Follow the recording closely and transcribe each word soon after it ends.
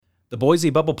The Boise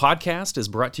Bubble Podcast is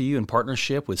brought to you in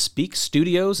partnership with Speak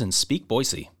Studios and Speak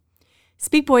Boise.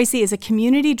 Speak Boise is a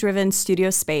community-driven studio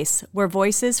space where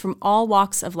voices from all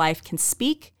walks of life can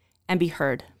speak and be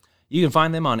heard. You can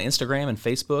find them on Instagram and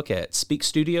Facebook at Speak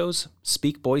Studios,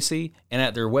 Speak Boise, and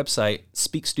at their website,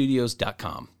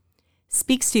 speakstudios.com.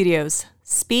 Speak Studios.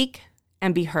 Speak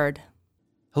and be heard.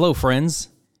 Hello, friends.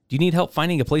 Do you need help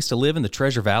finding a place to live in the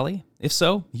Treasure Valley? If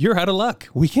so, you're out of luck.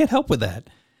 We can't help with that.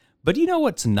 But do you know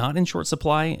what's not in short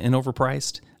supply and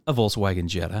overpriced? A Volkswagen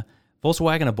Jetta.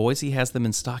 Volkswagen of Boise has them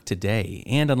in stock today,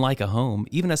 and unlike a home,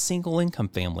 even a single-income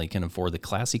family can afford the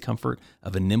classy comfort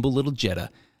of a nimble little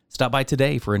Jetta. Stop by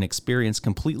today for an experience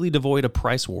completely devoid of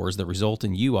price wars that result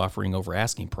in you offering over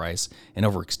asking price and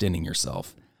overextending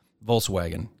yourself.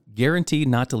 Volkswagen, guaranteed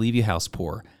not to leave you house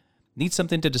poor. Need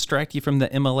something to distract you from the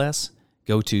MLS?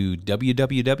 Go to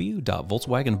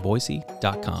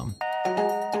www.volkswagenboise.com.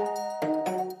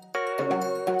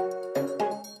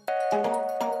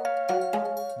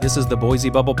 This is the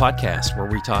Boise Bubble Podcast, where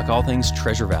we talk all things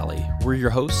Treasure Valley. We're your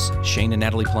hosts, Shane and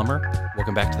Natalie Plummer.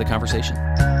 Welcome back to the conversation.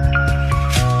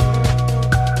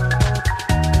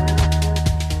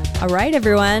 All right,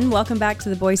 everyone. Welcome back to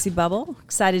the Boise Bubble.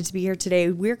 Excited to be here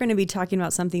today. We're going to be talking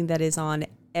about something that is on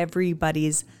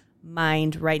everybody's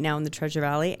mind right now in the Treasure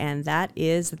Valley, and that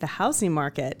is the housing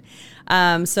market.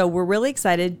 So we're really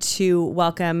excited to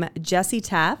welcome Jesse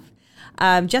Taff.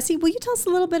 Jesse, will you tell us a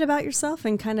little bit about yourself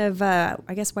and kind of, I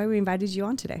guess, why we invited you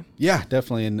on today? Yeah,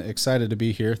 definitely, and excited to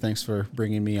be here. Thanks for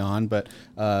bringing me on. But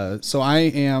so I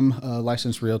am a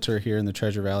licensed realtor here in the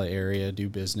Treasure Valley area, do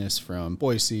business from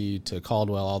Boise to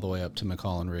Caldwell all the way up to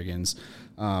McCall and Riggins,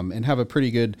 and have a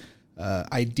pretty good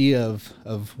idea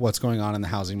of what's going on in the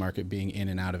housing market, being in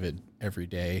and out of it every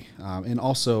day, and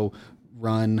also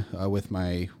run with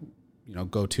my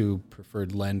go-to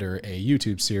preferred lender, a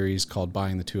YouTube series called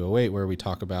Buying the 208, where we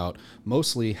talk about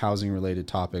mostly housing-related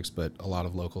topics, but a lot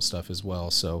of local stuff as well.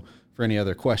 So for any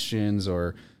other questions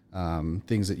or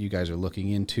things that you guys are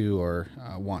looking into or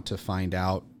want to find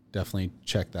out, definitely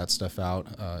check that stuff out,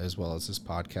 as well as this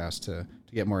podcast to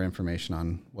get more information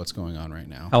on what's going on right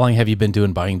now. How long have you been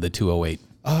doing Buying the 208?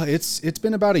 It's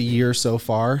been about a year so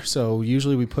far. So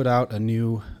usually we put out a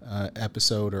new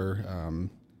episode or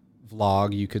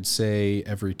vlog, you could say,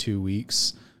 every 2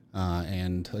 weeks.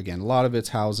 And again, a lot of it's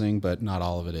housing, but not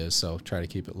all of it is. So try to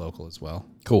keep it local as well.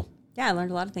 Cool. Yeah, I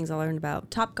learned a lot of things. I learned about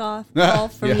golf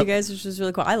from you guys, which was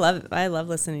really cool. I love it. I love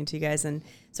listening to you guys. And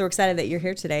so we're excited that you're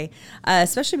here today,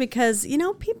 especially because,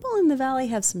 people in the Valley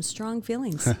have some strong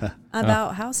feelings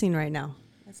about housing right now.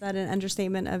 Is that an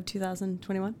understatement of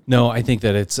 2021? No, I think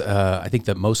that it's. I think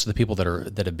that most of the people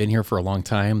that have been here for a long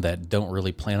time that don't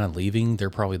really plan on leaving, they're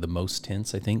probably the most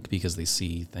tense. I think because they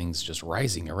see things just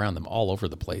rising around them all over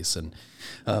the place, and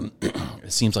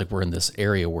it seems like we're in this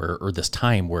area or this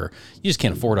time where you just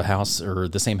can't afford a house or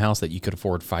the same house that you could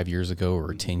afford 5 years ago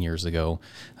or 10 years ago,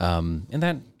 and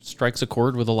that strikes a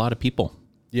chord with a lot of people.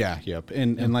 Yeah, yep,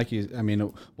 and like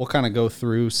we'll kind of go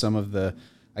through some of the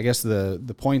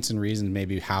points and reasons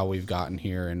maybe how we've gotten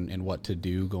here and what to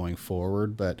do going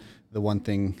forward. But the one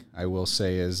thing I will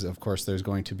say is, of course, there's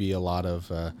going to be a lot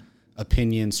of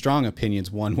strong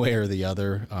opinions one way or the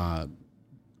other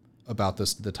about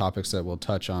the topics that we'll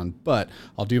touch on. But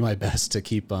I'll do my best to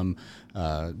keep them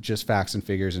just facts and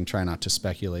figures and try not to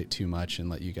speculate too much and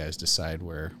let you guys decide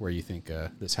where you think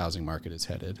this housing market is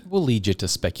headed. We'll lead you to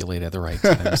speculate at the right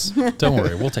times. Don't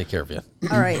worry, we'll take care of you.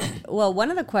 All right. Well, one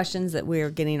of the questions that we're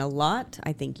getting a lot,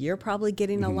 I think you're probably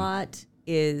getting a lot,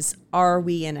 is, are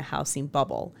we in a housing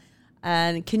bubble?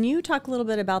 And can you talk a little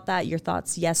bit about that, your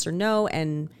thoughts, yes or no,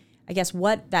 and I guess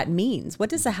what that means?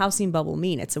 What does a housing bubble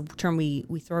mean? It's a term we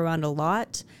throw around a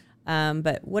lot,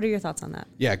 but what are your thoughts on that?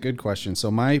 Yeah, good question. So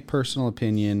my personal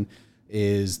opinion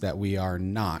is that we are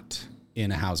not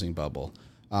in a housing bubble.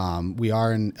 We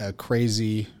are in a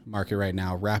crazy market right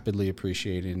now, rapidly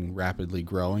appreciating, rapidly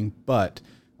growing, but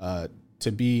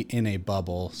to be in a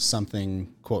bubble,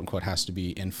 something, quote unquote, has to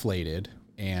be inflated,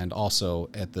 and also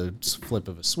at the flip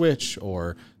of a switch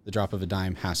or the drop of a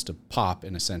dime has to pop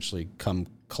and essentially come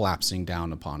collapsing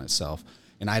down upon itself.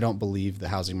 And I don't believe the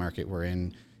housing market we're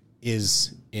in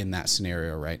is in that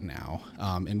scenario right now.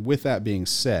 And with that being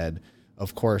said,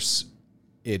 of course,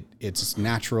 it's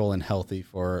natural and healthy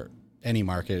for any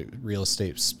market, real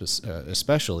estate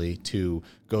especially, to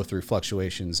go through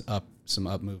fluctuations, some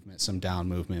up movement, some down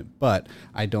movement. But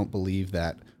I don't believe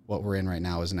that what we're in right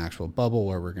now is an actual bubble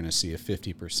where we're going to see a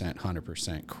 50%,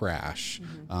 100% crash.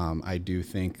 Mm-hmm. I do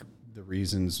think the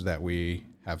reasons that we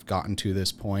have gotten to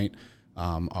this point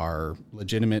are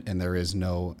legitimate, and there is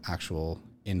no actual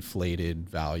inflated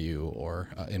value or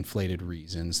inflated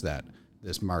reasons that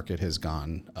this market has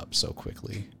gone up so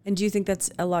quickly. And do you think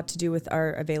that's a lot to do with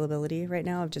our availability right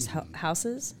now of just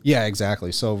houses? Yeah,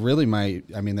 exactly. So really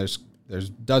there's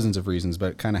dozens of reasons,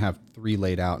 but kind of have three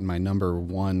laid out. And my number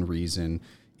one reason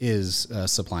is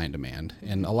supply and demand.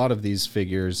 And a lot of these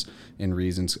figures and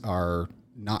reasons are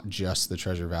not just the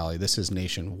Treasure Valley. This is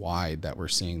nationwide that we're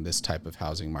seeing this type of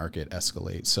housing market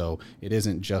escalate. So it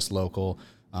isn't just local.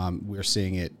 We're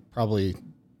seeing it probably,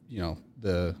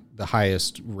 the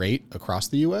highest rate across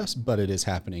the U.S., but it is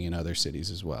happening in other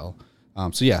cities as well.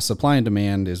 So yeah, supply and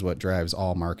demand is what drives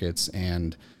all markets,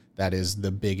 and that is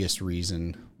the biggest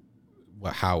reason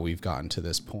how we've gotten to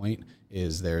this point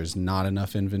is there's not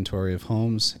enough inventory of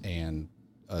homes and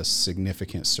a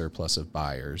significant surplus of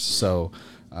buyers. So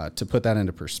to put that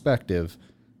into perspective,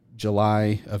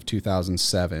 July of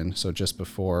 2007, so just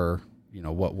before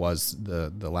what was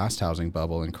the last housing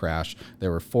bubble and crash,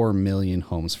 there were 4 million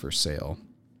homes for sale.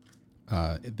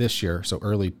 This year, so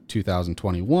early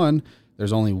 2021,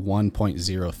 there's only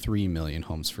 1.03 million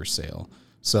homes for sale.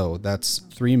 So that's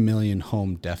 3 million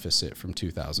home deficit from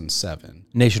 2007.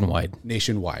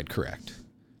 Nationwide, correct.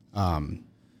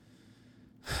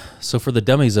 So for the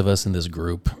dummies of us in this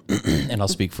group, and I'll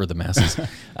speak for the masses,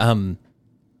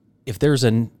 if there's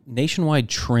a nationwide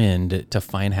trend to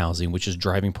find housing, which is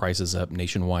driving prices up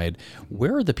nationwide,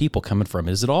 where are the people coming from?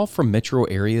 Is it all from metro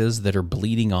areas that are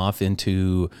bleeding off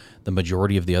into the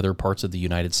majority of the other parts of the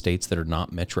United States that are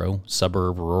not metro,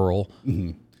 suburb, rural?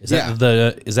 Mm-hmm. Is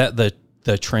that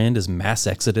the trend is mass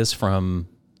exodus from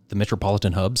the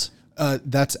metropolitan hubs?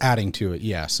 That's adding to it,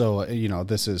 yeah. So,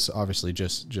 this is obviously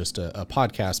just a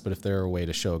podcast, but if there were a way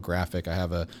to show a graphic, I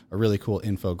have a really cool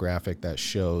infographic that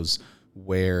shows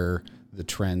where the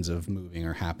trends of moving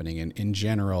are happening. And in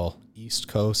general, East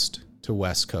Coast to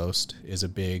West Coast is a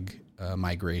big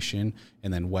migration,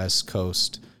 and then West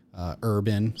Coast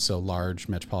urban, so large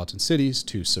metropolitan cities,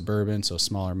 to suburban, so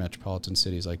smaller metropolitan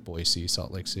cities like Boise,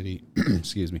 Salt Lake City,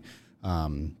 excuse me,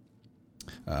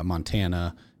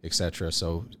 Montana, etc.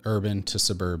 So urban to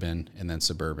suburban, and then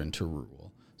suburban to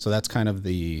rural. So that's kind of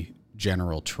the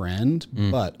general trend.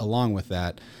 But along with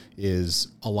that is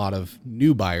a lot of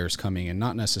new buyers coming in,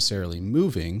 not necessarily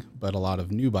moving, but a lot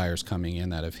of new buyers coming in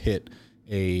that have hit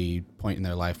a point in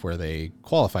their life where they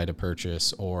qualify to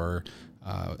purchase, or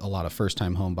a lot of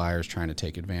first-time home buyers trying to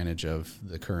take advantage of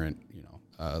the current,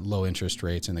 low interest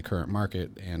rates in the current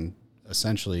market, and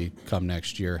essentially come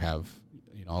next year have,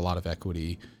 a lot of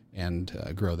equity and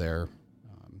grow their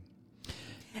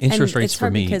interest rates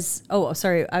for me. Because, I was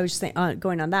just saying,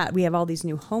 going on that, we have all these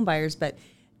new home buyers, but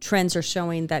trends are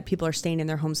showing that people are staying in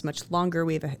their homes much longer.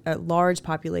 We have a large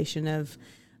population of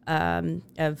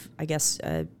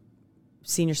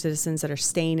senior citizens that are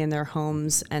staying in their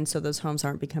homes, and so those homes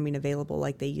aren't becoming available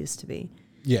like they used to be.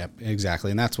 Yeah,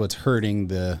 exactly. And that's what's hurting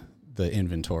the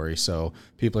inventory. So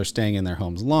people are staying in their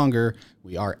homes longer.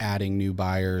 We are adding new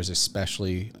buyers,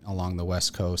 especially along the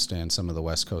West Coast and some of the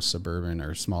West Coast suburban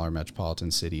or smaller metropolitan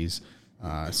cities.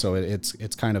 So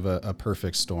it's kind of a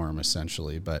perfect storm,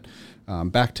 essentially. But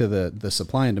back to the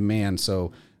supply and demand.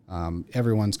 So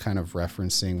everyone's kind of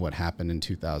referencing what happened in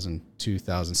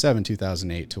 2007,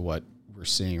 2008 to what we're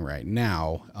seeing right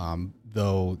now,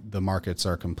 though the markets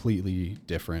are completely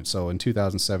different. So in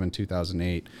 2007,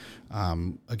 2008,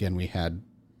 again, we had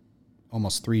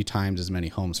almost 3 times as many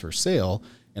homes for sale,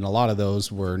 and a lot of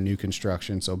those were new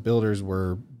construction. So builders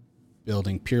were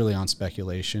building purely on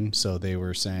speculation. So they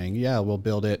were saying, yeah, we'll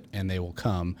build it and they will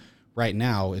come. Right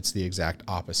now, it's the exact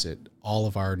opposite. All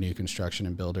of our new construction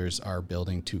and builders are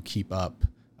building to keep up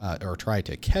or try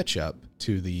to catch up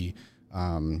to the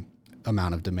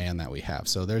amount of demand that we have.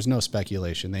 So there's no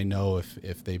speculation. They know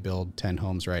if they build 10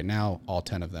 homes right now, all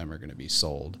 10 of them are going to be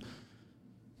sold.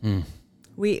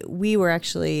 We were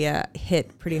actually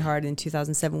hit pretty hard in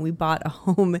 2007. We bought a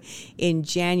home in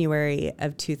January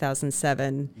of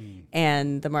 2007,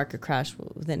 and the market crashed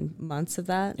within months of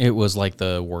that. It was like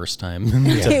the worst time to buy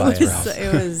a house.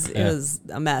 It was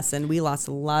a mess, and we lost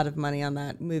a lot of money on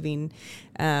that moving.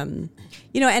 It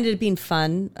ended up being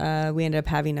fun. We ended up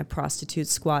having a prostitute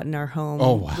squat in our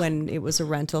home when it was a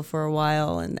rental for a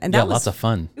while, and that was lots of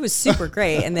fun. It was super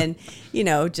great, and then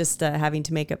just having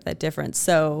to make up that difference.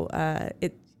 So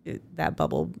that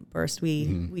bubble burst.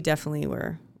 We definitely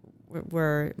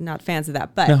were not fans of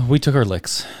that, but no, we took our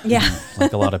licks. Yeah,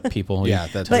 like a lot of people.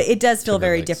 But it does feel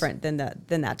very different than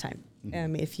that time.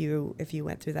 If you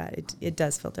went through that, it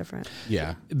does feel different.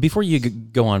 Yeah. Before you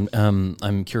go on,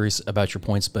 I'm curious about your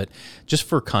points, but just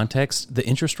for context, the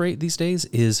interest rate these days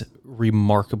is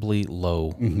remarkably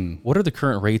low. What are the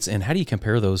current rates, and how do you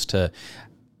compare those to,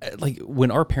 like, when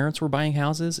our parents were buying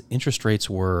houses? Interest rates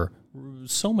were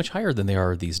so much higher than they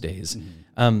are these days.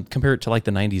 Compared to like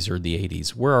the 90s or the 80s.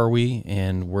 Where are we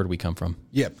and where do we come from?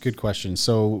 Yep, good question.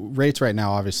 So rates right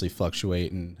now obviously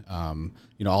fluctuate, and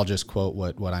I'll just quote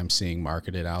what I'm seeing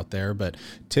marketed out there, but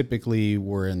typically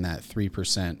we're in that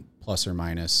 3% plus or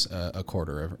minus a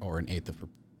quarter or an eighth of a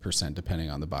percent depending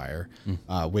on the buyer,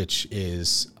 which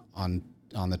is on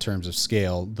the terms of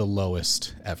scale, the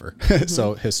lowest ever.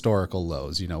 So historical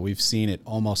lows, we've seen it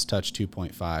almost touch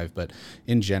 2.5, but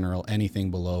in general,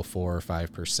 anything below 4 or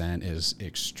 5% is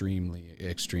extremely,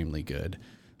 extremely good.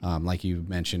 Like you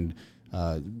mentioned,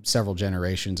 several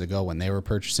generations ago when they were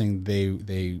purchasing,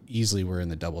 they easily were in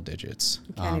the double digits.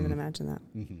 I can't even imagine that.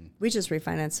 We just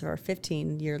refinanced our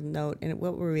 15-year note, and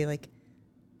what were we like?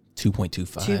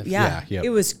 2.25. Yeah. Yep. It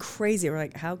was crazy. We're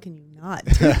like, how can you not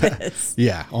do this?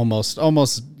 Yeah, almost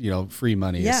free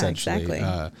money essentially.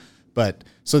 Exactly. But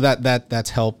so that's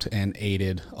helped and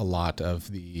aided a lot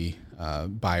of the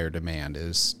buyer demand,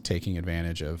 is taking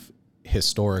advantage of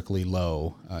historically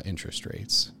low interest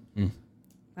rates.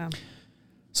 Wow.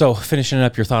 So finishing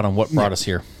up your thought on what brought us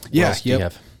here. What else do you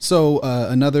have? So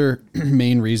another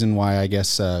main reason why I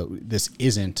guess this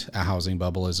isn't a housing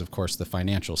bubble is, of course, the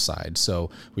financial side. So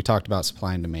we talked about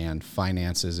supply and demand.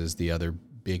 Finances is the other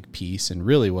big piece, and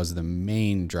really was the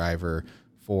main driver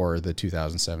for the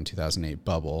 2007-2008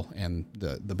 bubble and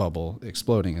the bubble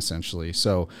exploding essentially.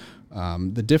 So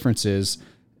the difference is,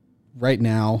 right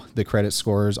now, the credit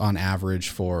scores on average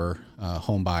for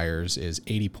home buyers is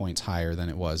 80 points higher than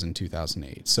it was in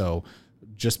 2008. So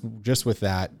just with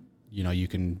that, you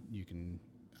can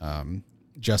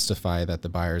justify that the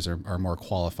buyers are more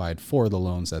qualified for the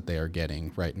loans that they are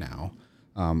getting right now.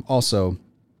 Also,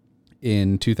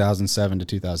 in 2007 to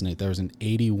 2008, there was an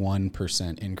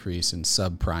 81% increase in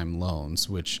subprime loans,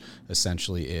 which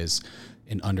essentially is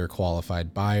an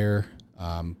underqualified buyer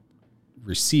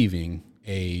receiving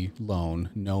a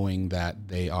loan knowing that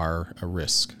they are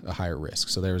a higher risk.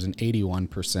 So there was an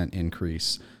 81%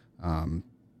 increase in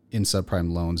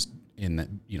subprime loans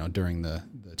during the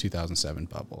 2007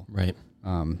 bubble. Right.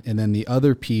 And then the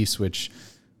other piece, which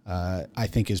I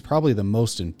think is probably the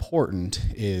most important,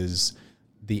 is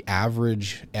the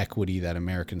average equity that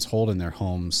Americans hold in their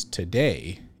homes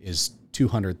today is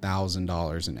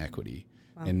 $200,000 in equity.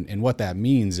 Wow. And what that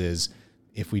means is,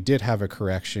 if we did have a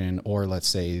correction, or let's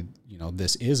say,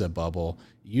 this is a bubble,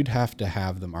 you'd have to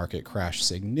have the market crash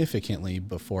significantly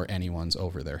before anyone's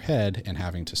over their head and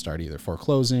having to start either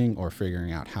foreclosing or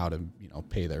figuring out how to,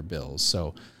 pay their bills.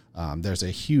 So there's a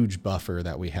huge buffer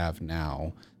that we have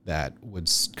now that would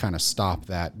kind of stop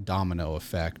that domino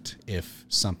effect if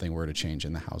something were to change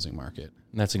in the housing market.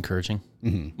 That's encouraging.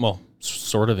 Mm-hmm. Well,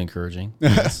 sort of encouraging.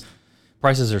 Yes.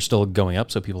 Prices are still going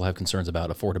up, so people have concerns about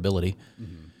affordability.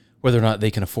 Mm-hmm. Whether or not they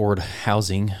can afford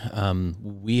housing.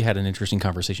 We had an interesting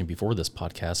conversation before this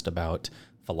podcast about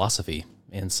philosophy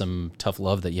and some tough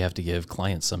love that you have to give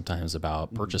clients sometimes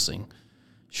about purchasing.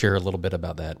 Share a little bit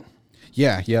about that.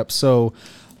 Yeah, yep. So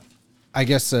I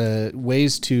guess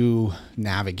ways to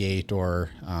navigate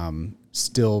or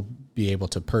still be able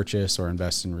to purchase or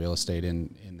invest in real estate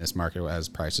in this market as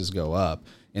prices go up.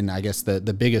 And I guess the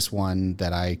biggest one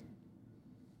that I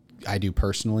do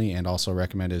personally and also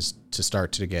recommend is to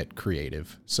start to get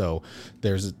creative. So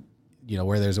there's,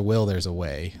 where there's a will, there's a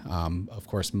way. Of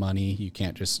course, money, you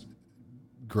can't just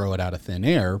grow it out of thin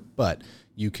air, but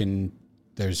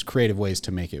there's creative ways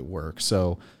to make it work.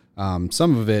 So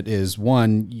some of it is,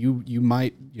 one, you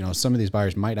might, some of these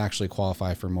buyers might actually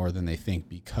qualify for more than they think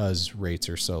because rates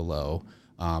are so low.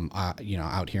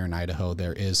 Out here in Idaho,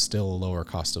 there is still a lower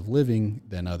cost of living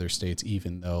than other states,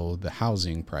 even though the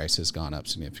housing price has gone up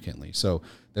significantly. So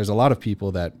there's a lot of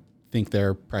people that think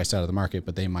they're priced out of the market,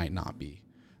 but they might not be.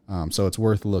 So it's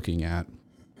worth looking at.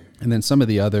 And then some of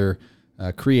the other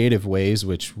creative ways,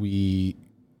 which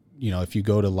if you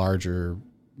go to larger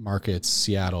markets,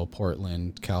 Seattle,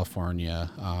 Portland, California,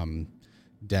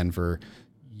 Denver,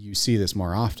 you see this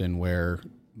more often where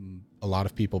a lot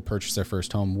of people purchase their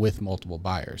first home with multiple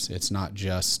buyers. It's not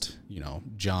just,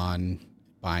 John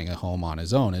buying a home on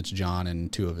his own. It's John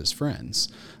and two of his friends.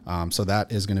 So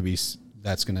that's going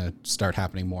to start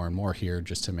happening more and more here,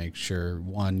 just to make sure,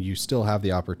 one, you still have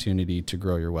the opportunity to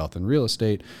grow your wealth in real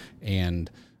estate and,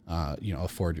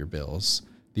 afford your bills.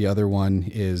 The other one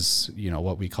is,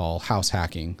 what we call house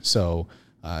hacking. So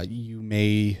you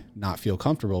may not feel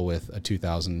comfortable with a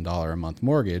 $2,000 a month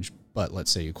mortgage, but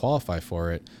let's say you qualify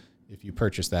for it. If you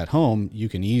purchase that home, you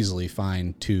can easily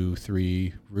find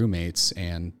 2-3 roommates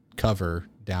and cover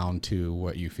down to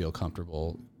what you feel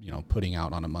comfortable, putting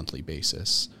out on a monthly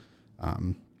basis.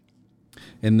 And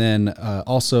then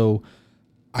also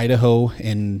Idaho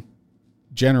and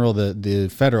general, the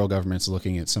federal government's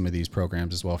looking at some of these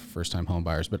programs as well for first-time home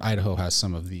buyers, but Idaho has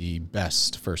some of the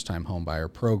best first-time home buyer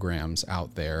programs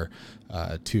out there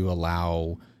to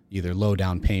allow either low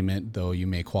down payment, though you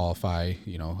may qualify,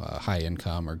 high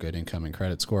income or good income and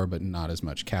credit score, but not as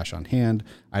much cash on hand.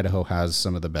 Idaho has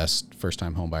some of the best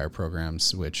first-time home buyer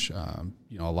programs, which a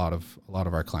lot of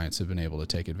our clients have been able to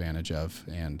take advantage of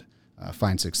and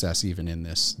find success even in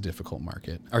this difficult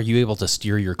market. Are you able to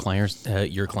steer your clients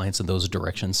in those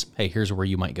directions? Hey, here's where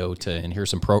you might go to, and here's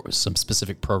some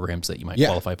specific programs that you might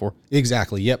qualify for.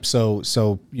 Exactly. Yep. So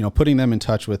putting them in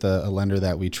touch with a lender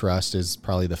that we trust is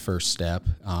probably the first step,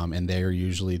 and they are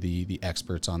usually the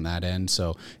experts on that end.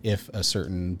 So if a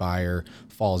certain buyer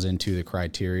falls into the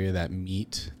criteria that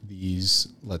meet these,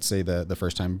 let's say the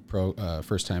first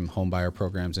time home buyer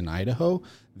programs in Idaho,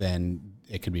 then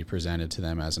it could be presented to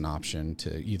them as an option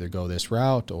to either go this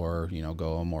route or,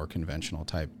 go a more conventional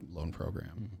type loan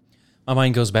program. My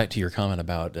mind goes back to your comment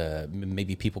about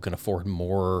maybe people can afford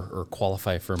more or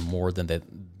qualify for more than they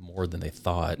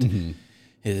thought. Mm-hmm.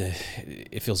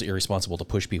 It feels irresponsible to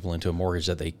push people into a mortgage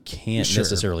that they can't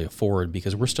necessarily afford,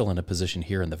 because we're still in a position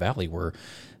here in the Valley where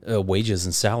wages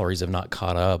and salaries have not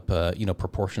caught up,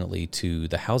 proportionately to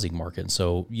the housing market. And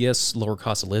so yes, lower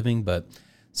cost of living, but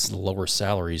lower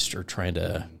salaries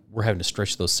we're having to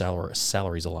stretch those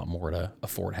salaries a lot more to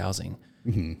afford housing.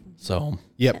 Mm-hmm. So,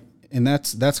 yep. And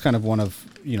that's kind of one of,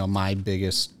 my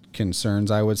biggest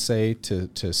concerns, I would say,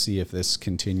 to see if this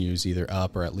continues either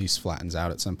up or at least flattens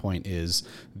out at some point, is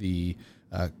the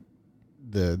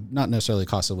not necessarily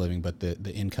cost of living, but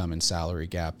the income and salary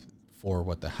gap for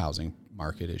what the housing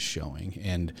market is showing.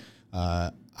 And,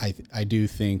 I do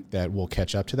think that we'll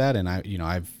catch up to that, and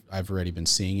I've already been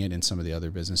seeing it in some of the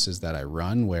other businesses that I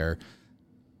run, where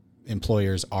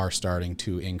employers are starting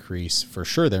to increase for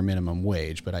sure their minimum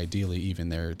wage, but ideally even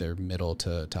their middle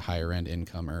to higher end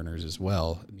income earners as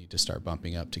well need to start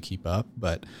bumping up to keep up.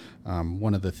 But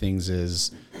one of the things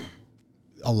is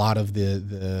a lot of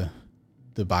the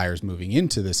buyers moving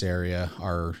into this area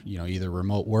are, either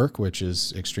remote work, which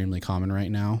is extremely common right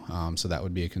now. So that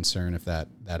would be a concern if that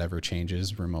ever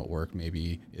changes. Remote work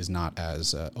maybe is not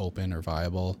as open or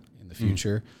viable in the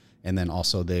future. And then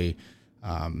also they're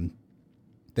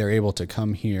able to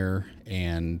come here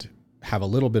and have a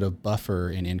little bit of buffer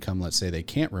in income. Let's say they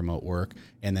can't remote work,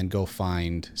 and then go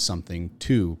find something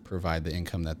to provide the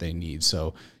income that they need.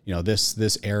 So,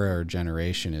 this era or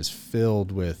generation is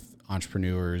filled with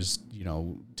entrepreneurs,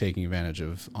 taking advantage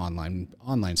of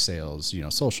online sales,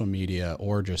 social media,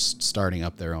 or just starting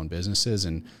up their own businesses.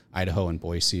 And Idaho and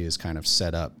Boise is kind of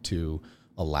set up to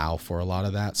allow for a lot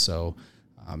of that. So,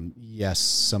 yes,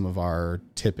 some of our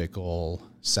typical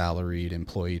salaried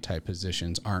employee type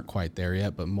positions aren't quite there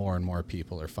yet, but more and more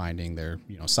people are finding their,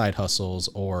 side hustles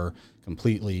or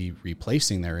completely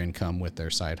replacing their income with their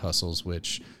side hustles,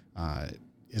 which,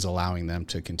 is allowing them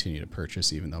to continue to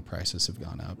purchase even though prices have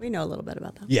gone up. We know a little bit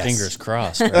about that. Yes. Fingers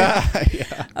crossed. Right?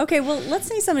 Yeah. Okay, well, let's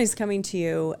say somebody's coming to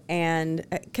you, and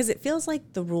because it feels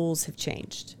like the rules have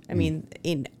changed. I mean,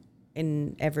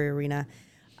 in every arena,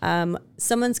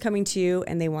 someone's coming to you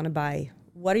and they want to buy.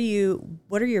 What are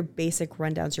your basic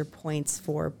rundowns, your points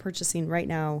for purchasing right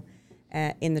now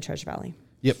in the Treasure Valley?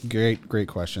 Yep, great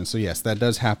question. So yes, that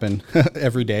does happen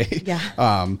every day.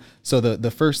 Yeah. So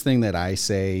the first thing that I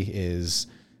say is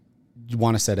you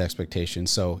want to set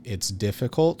expectations. So it's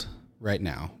difficult right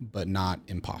now, but not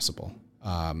impossible.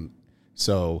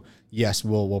 So yes,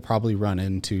 we'll probably run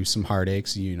into some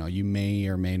heartaches. You may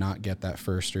or may not get that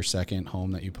first or second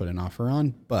home that you put an offer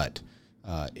on, but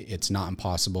it's not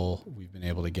impossible. We've been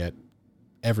able to get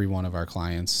every one of our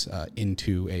clients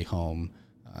into a home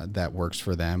that works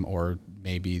for them, or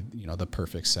maybe the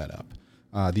perfect setup.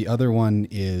 The other one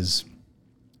is,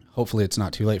 hopefully it's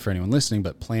not too late for anyone listening,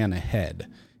 but plan ahead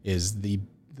is the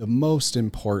most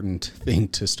important thing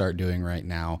to start doing right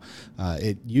now.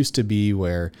 It used to be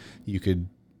where you could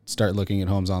start looking at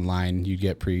homes online, you'd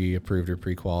get pre-approved or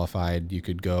pre-qualified. You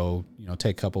could go,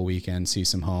 take a couple weekends, see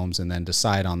some homes, and then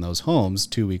decide on those homes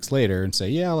 2 weeks later and say,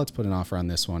 yeah, let's put an offer on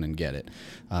this one and get it.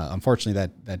 Unfortunately,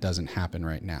 that doesn't happen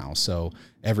right now. So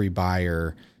every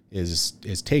buyer is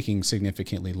taking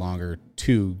significantly longer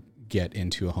to get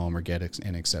into a home or get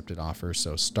an accepted offer.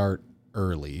 So start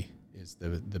early is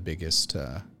the biggest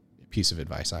piece of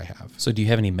advice I have. So do you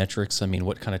have any metrics? I mean,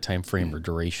 what kind of time frame or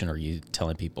duration are you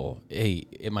telling people, hey,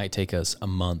 it might take us a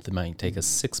month, it might take us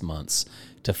 6 months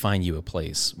to find you a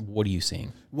place? What are you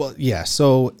seeing? Well, yeah,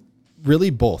 so really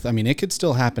both. I mean, it could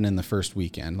still happen in the first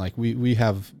weekend. Like we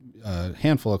have a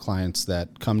handful of clients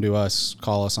that come to us,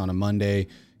 call us on a Monday,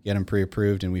 get them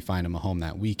pre-approved, and we find them a home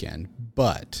that weekend.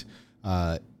 But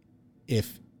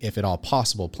if if at all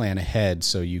possible, plan ahead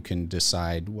so you can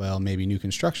decide, well, maybe new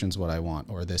construction is what I want,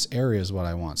 or this area is what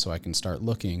I want, so I can start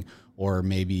looking, or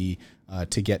maybe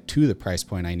to get to the price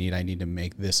point I need to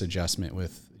make this adjustment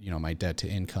with, my debt to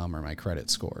income or my credit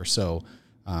score. So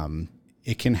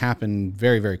it can happen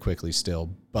very, very quickly still,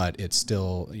 but it's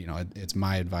still, it's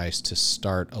my advice to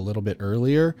start a little bit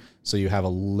earlier so you have a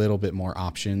little bit more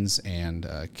options and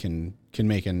can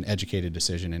make an educated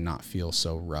decision and not feel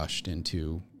so rushed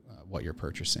into what you're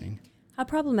purchasing. How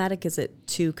problematic is it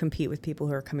to compete with people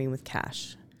who are coming with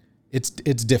cash? It's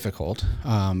difficult,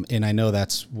 and I know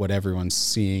that's what everyone's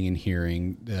seeing and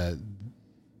hearing.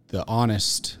 The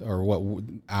honest, or what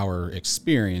our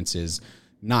experience is,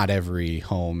 not every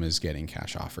home is getting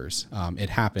cash offers. It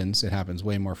happens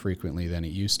way more frequently than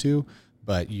it used to,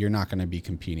 but you're not going to be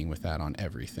competing with that on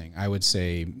everything. I would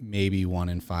say maybe 1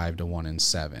 in 5 to 1 in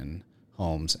 7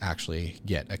 homes actually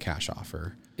get a cash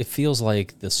offer. It feels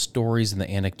like the stories and the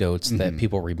anecdotes that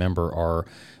people remember are,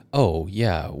 oh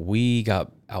yeah, we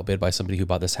got outbid by somebody who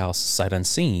bought this house sight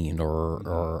unseen,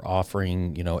 or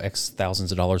offering, X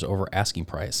thousands of dollars over asking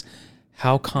price.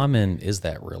 How common is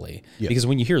that really? Yep. Because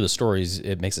when you hear the stories,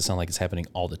 it makes it sound like it's happening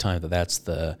all the time, that's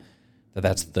the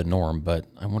norm, but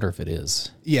I wonder if it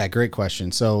is. Yeah, great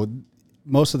question. So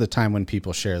most of the time when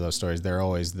people share those stories, they're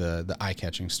always the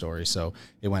eye-catching story. So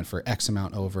it went for X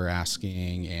amount over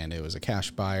asking, and it was a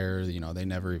cash buyer, they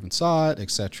never even saw it,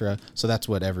 etc. So that's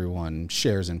what everyone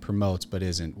shares and promotes, but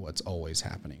isn't what's always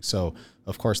happening. So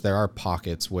of course there are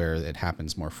pockets where it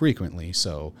happens more frequently.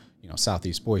 So,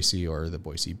 Southeast Boise or the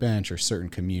Boise Bench or certain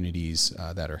communities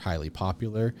that are highly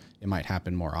popular, it might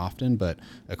happen more often, but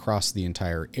across the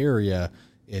entire area,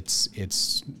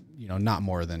 it's not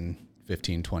more than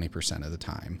 15-20% of the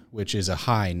time, which is a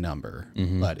high number,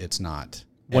 but it's not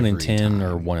 1 in 10 time.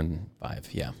 Or 1 in 5.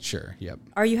 Yeah, sure. Yep.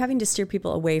 Are you having to steer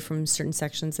people away from certain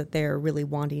sections that they're really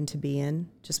wanting to be in,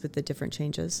 just with the different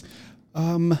changes?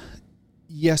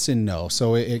 Yes and no.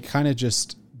 So it kind of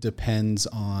just depends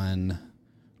on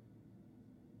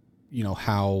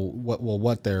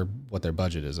what their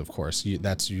budget is. Of course,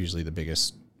 that's usually the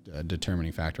biggest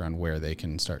determining factor on where they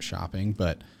can start shopping,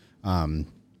 but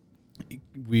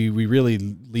we really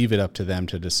leave it up to them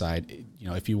to decide,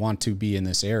 if you want to be in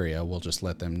this area, we'll just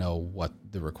let them know what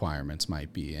the requirements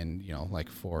might be. And, like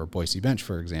for Boise Bench,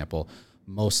 for example,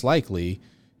 most likely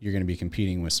you're going to be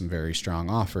competing with some very strong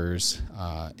offers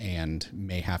and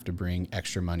may have to bring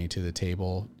extra money to the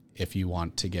table if you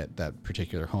want to get that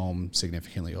particular home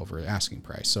significantly over asking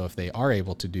price. So if they are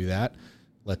able to do that,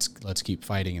 let's keep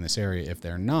fighting in this area. If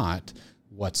they're not,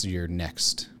 what's your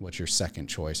second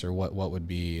choice, or what would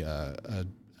be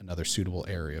another suitable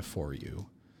area for you?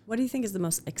 What do you think is the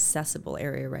most accessible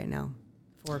area right now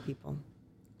for people?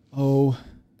 Oh,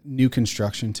 new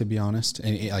construction, to be honest.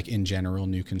 And like in general,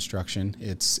 new construction,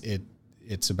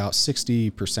 it's about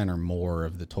 60% or more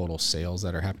of the total sales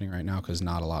that are happening right now, because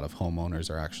not a lot of homeowners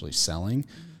are actually selling.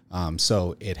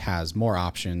 So it has more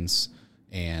options,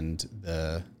 and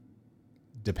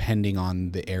depending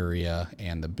on the area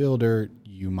and the builder,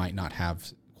 you might not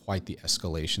have quite the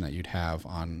escalation that you'd have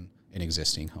on an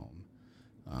existing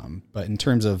home. But in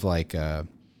terms of like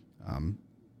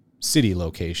city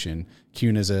location,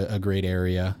 Kuhn is a great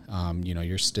area.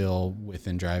 You're still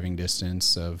within driving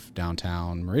distance of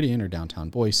downtown Meridian or downtown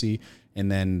Boise.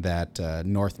 And then that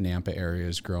North Nampa area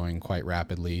is growing quite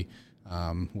rapidly,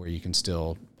 where you can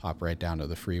still pop right down to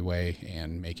the freeway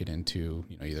and make it into,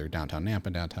 either downtown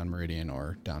Nampa, downtown Meridian,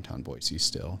 or downtown Boise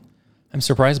still. I'm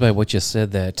surprised by what you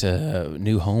said, that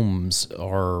new homes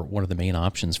are one of the main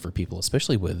options for people,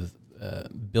 especially with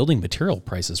building material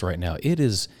prices right now. It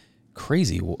is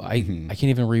crazy. I can't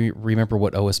even remember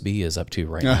what OSB is up to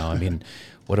right now. I mean,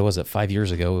 what was it? 5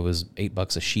 years ago, it was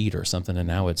 $8 a sheet or something, and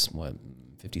now it's what,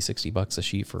 $50-$60 a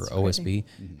sheet for That's OSB.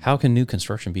 How can new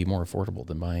construction be more affordable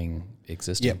than buying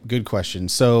existing? Yeah, good question.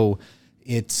 So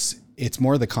it's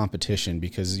more the competition,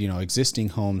 because existing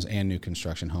homes and new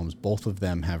construction homes, both of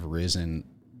them have risen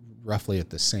roughly at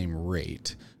the same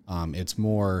rate. It's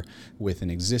more with an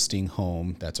existing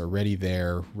home that's already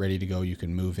there, ready to go. You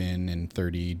can move in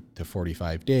 30 to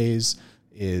 45 days.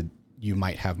 You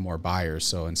might have more buyers.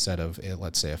 So instead of,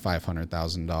 let's say, a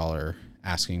 $500,000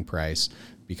 asking price,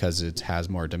 because it has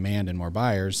more demand and more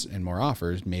buyers and more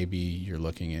offers, maybe you're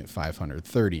looking at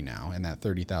 $530,000 now, and that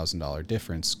 $30,000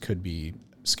 difference could be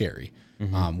scary.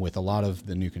 With a lot of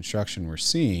the new construction we're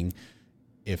seeing,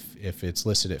 if it's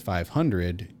listed at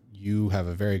 $500,000, you have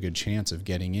a very good chance of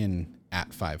getting in at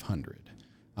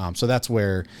 $500,000. So that's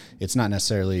where it's not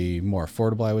necessarily more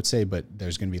affordable, I would say, but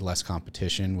there's going to be less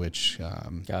competition, which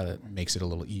makes it a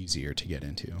little easier to get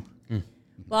into.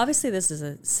 Well, obviously, this is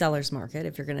a seller's market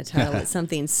if you're going to title it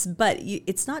something, but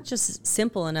it's not just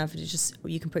simple enough to just,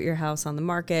 you can put your house on the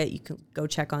market, you can go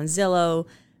check on Zillow,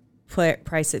 put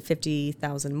price at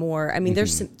 50,000 more. I mean,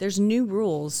 there's new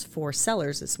rules for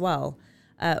sellers as well.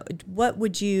 What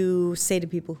would you say to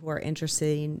people who are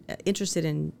interested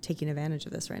in taking advantage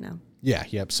of this right now? Yeah.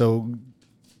 Yep. So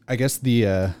I guess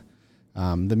the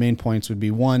main points would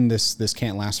be, one, this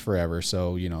can't last forever.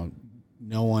 So,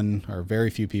 no one or very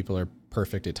few people are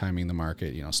perfect at timing the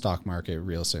market, stock market,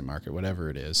 real estate market, whatever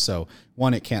it is. So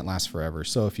one, it can't last forever.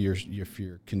 So if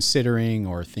you're considering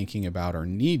or thinking about or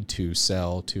need to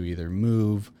sell to either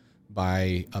move,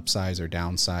 buy, upsize or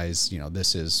downsize,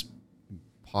 this is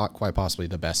quite possibly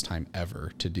the best time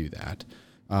ever to do that.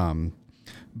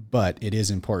 But it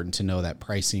is important to know that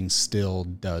pricing still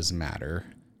does matter.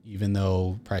 Even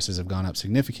though prices have gone up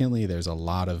significantly, there's a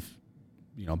lot of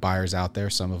buyers out there.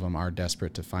 Some of them are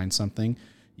desperate to find something.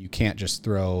 You can't just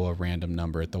throw a random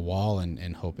number at the wall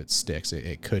and hope it sticks.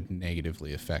 It could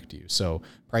negatively affect you. So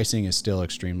pricing is still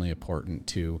extremely important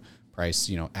to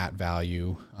price, at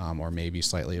value, or maybe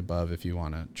slightly above if you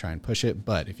want to try and push it.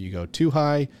 But if you go too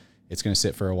high, it's going to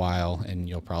sit for a while and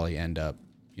you'll probably end up,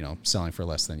 selling for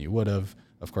less than you would have.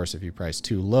 Of course, if you price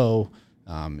too low,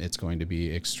 it's going to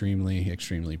be extremely,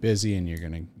 extremely busy and you're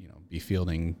going to, be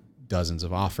fielding dozens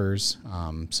of offers.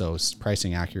 So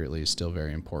pricing accurately is still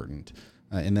very important.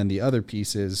 And then the other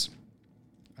piece is,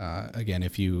 again,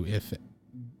 if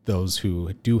those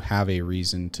who do have a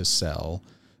reason to sell,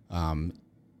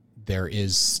 there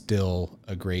is still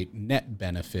a great net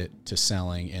benefit to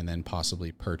selling and then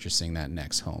possibly purchasing that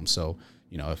next home. So,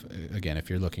 if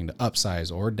you're looking to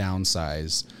upsize or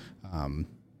downsize,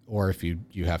 or if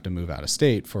you have to move out of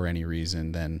state for any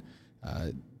reason, then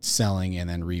selling and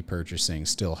then repurchasing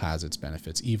still has its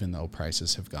benefits, even though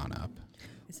prices have gone up.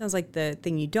 It sounds like the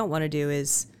thing you don't want to do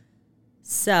is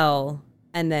sell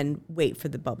and then wait for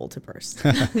the bubble to burst,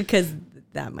 because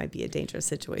that might be a dangerous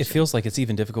situation. It feels like it's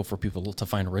even difficult for people to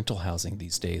find rental housing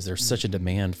these days. There's such a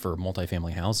demand for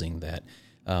multifamily housing that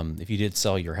if you did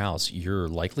sell your house, your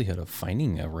likelihood of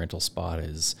finding a rental spot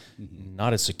is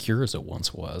not as secure as it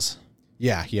once was.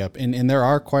 Yeah, yep. And there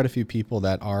are quite a few people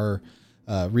that are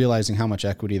realizing how much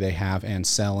equity they have and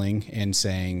selling and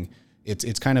saying,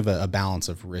 it's kind of a balance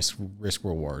of risk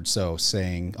reward. So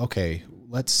saying, okay,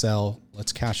 let's sell,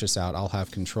 let's cash this out. I'll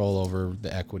have control over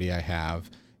the equity I have,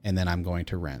 and then I'm going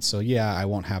to rent. So yeah, I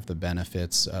won't have the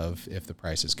benefits of if the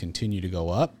prices continue to go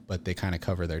up, but they kind of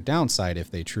cover their downside if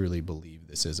they truly believe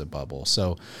this is a bubble.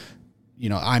 So,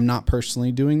 I'm not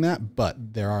personally doing that,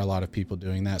 but there are a lot of people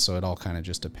doing that. So it all kind of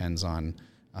just depends on,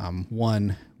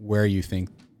 one, where you think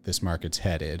this market's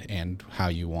headed and how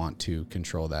you want to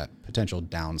control that potential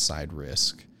downside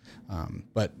risk.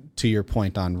 But to your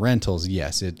point on rentals,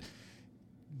 yes,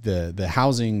 the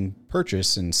housing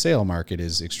purchase and sale market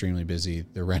is extremely busy.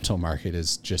 The rental market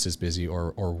is just as busy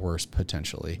or worse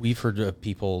potentially. We've heard of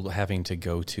people having to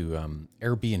go to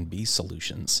Airbnb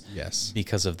solutions, yes,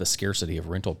 because of the scarcity of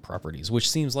rental properties, which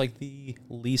seems like the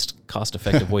least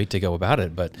cost-effective way to go about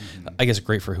it. But I guess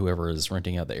great for whoever is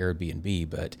renting out the Airbnb.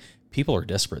 But people are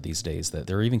desperate these days that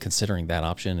they're even considering that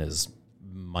option is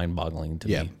mind-boggling to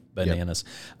me. Bananas.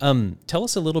 Yep. Tell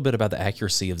us a little bit about the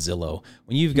accuracy of Zillow.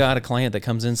 When you've got a client that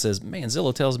comes in and says, man,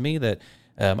 Zillow tells me that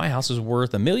my house is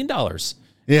worth $1 million.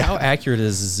 Yeah. How accurate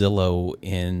is Zillow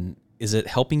is it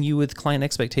helping you with client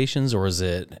expectations, or is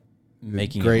it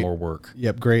making it more work?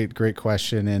 Yep. Great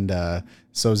question. And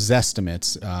so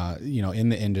Zestimates, in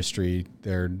the industry,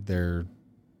 they're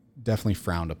definitely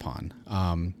frowned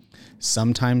upon.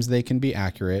 Sometimes they can be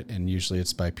accurate, and usually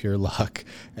it's by pure luck.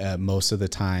 Most of the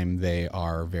time, they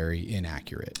are very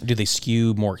inaccurate. Do they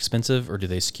skew more expensive, or do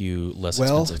they skew less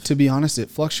expensive? Well, to be honest,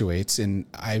 it fluctuates, and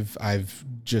I've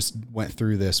just went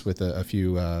through this with a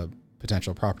few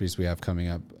potential properties we have coming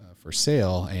up for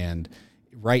sale, and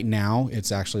right now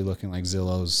it's actually looking like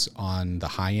Zillow's on the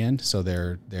high end, so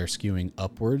they're skewing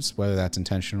upwards. Whether that's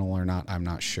intentional or not, I'm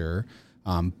not sure.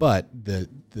 But the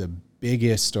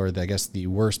biggest, or I guess the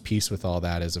worst piece with all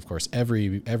that is, of course,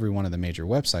 every one of the major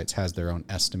websites has their own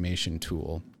estimation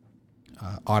tool,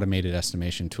 automated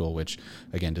estimation tool, which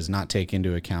again does not take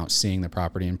into account seeing the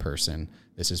property in person.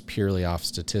 This is purely off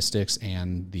statistics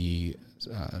and the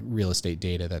real estate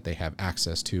data that they have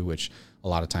access to, which a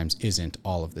lot of times isn't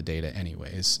all of the data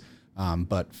anyways.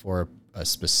 But for a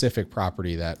specific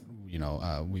property that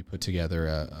we put together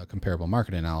a comparable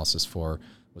market analysis for,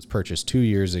 was purchased 2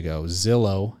 years ago.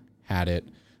 Zillow had it,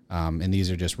 and these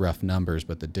are just rough numbers,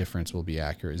 but the difference will be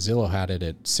accurate. Zillow had it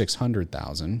at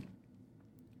 $600,000.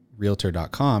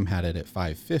 Realtor.com had it at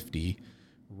 $550,000.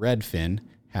 Redfin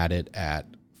had it at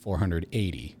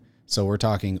 $480,000. So we're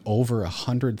talking over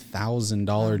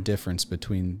 $100,000 difference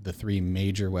between the three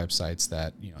major websites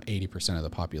that 80% of the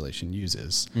population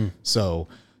uses. So,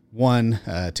 one,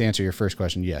 to answer your first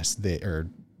question, yes, they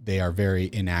are very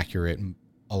inaccurate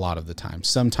a lot of the time.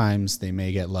 Sometimes they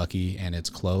may get lucky and it's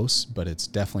close, but it's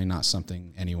definitely not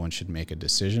something anyone should make a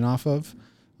decision off of.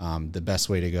 The best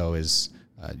way to go is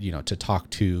to talk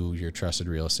to your trusted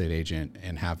real estate agent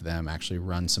and have them actually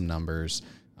run some numbers.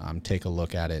 Take a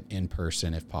look at it in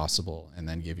person if possible, and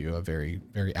then give you a very,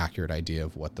 very accurate idea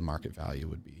of what the market value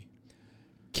would be.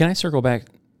 Can I circle back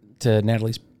to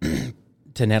Natalie's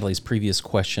previous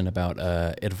question about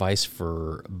advice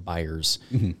for buyers?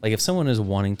 Mm-hmm. Like if someone is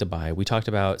wanting to buy, we talked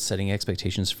about setting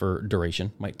expectations for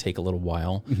duration, might take a little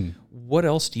while. Mm-hmm. What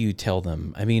else do you tell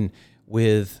them? I mean,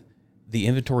 with the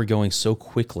inventory going so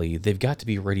quickly, they've got to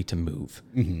be ready to move.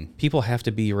 Mm-hmm. People have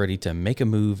to be ready to make a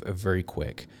move very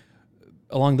quick.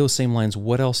 Along those same lines,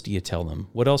 what else do you tell them?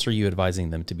 What else are you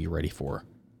advising them to be ready for?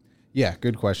 Yeah,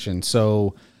 good question.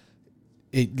 So,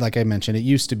 like I mentioned, it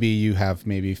used to be you have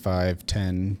maybe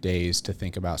 5-10 days to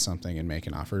think about something and make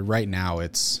an offer. Right now,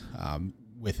 it's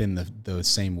within the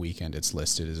same weekend it's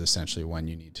listed is essentially when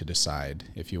you need to decide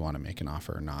if you want to make an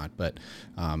offer or not. But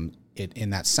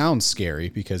and that sounds scary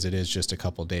because it is just a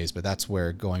couple days, but that's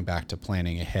where going back to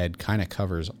planning ahead kind of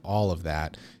covers all of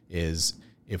that. Is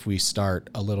if we start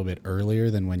a little bit earlier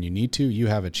than when you need to, you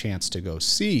have a chance to go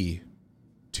see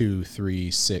 2, 3,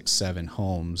 6, 7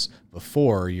 homes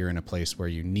before you're in a place where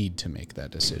you need to make that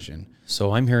decision.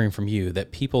 So I'm hearing from you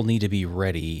that people need to be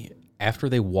ready after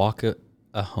they walk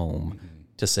a home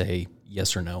to say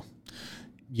yes or no.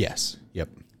 Yes. Yep.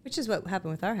 Which is what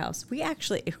happened with our house. We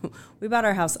bought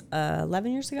our house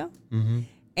 11 years ago. Mm-hmm.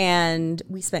 And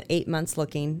we spent 8 months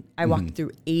looking. I walked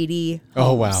through 80 homes.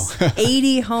 Oh, wow.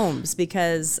 80 homes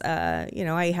because,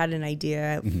 I had an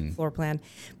idea, floor plan.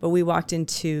 But we walked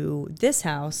into this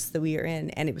house that we are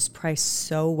in, and it was priced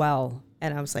so well.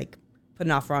 And I was like, put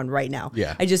an offer on right now.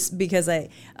 Yeah. Because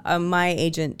my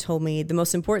agent told me the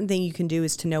most important thing you can do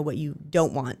is to know what you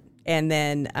don't want. And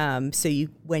then,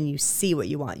 when you see what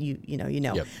you want, you know.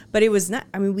 Yep. But it was not,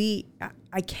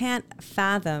 I can't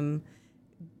fathom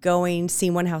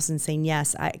seeing one house and saying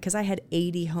yes, because I had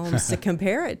 80 homes to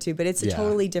compare it to, but it's a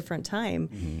totally different time.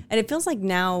 Mm-hmm. And it feels like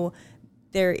now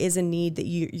there is a need that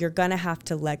you're going to have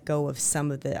to let go of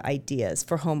some of the ideas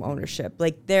for home ownership.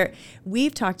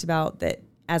 We've talked about that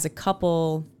as a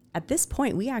couple. At this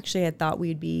point, we actually had thought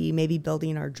we'd be maybe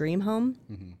building our dream home.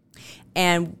 Mm-hmm.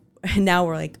 And now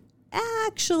we're like,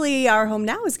 actually, our home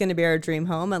now is going to be our dream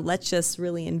home, and let's just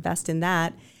really invest in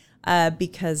that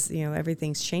because,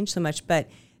 everything's changed so much. But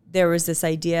there was this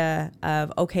idea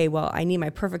of, okay, well, I need my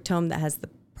perfect home that has the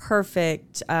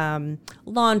perfect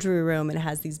laundry room and it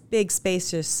has these big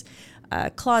spacious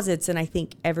closets. And I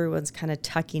think everyone's kind of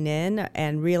tucking in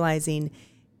and realizing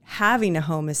having a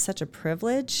home is such a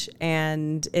privilege,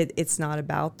 and it's not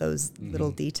about those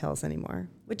little details anymore,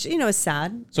 which, is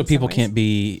sad. So people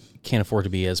can't afford to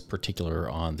be as particular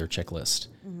on their checklist.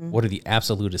 Mm-hmm. What are the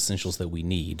absolute essentials that we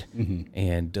need? Mm-hmm.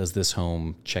 And does this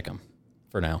home check them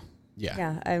for now? Yeah.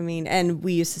 Yeah. And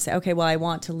we used to say, okay, well, I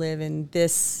want to live in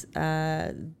this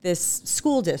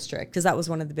school district, because that was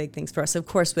one of the big things for us. Of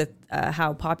course, with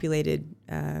how populated,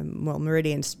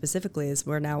 Meridian specifically is,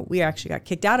 we actually got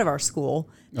kicked out of our school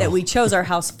that we chose our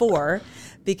house for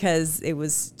because it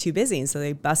was too busy. And so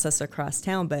they bus us across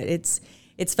town. But it's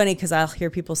funny because I'll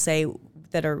hear people say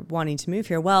that are wanting to move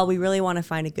here, well, we really want to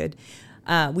find a good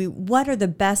what are the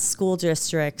best school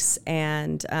districts,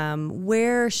 and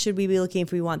where should we be looking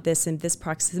if we want this in this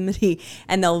proximity?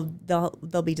 And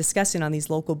they'll be discussing on these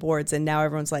local boards, and now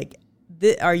everyone's like,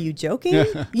 "Are you joking?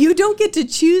 You don't get to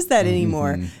choose that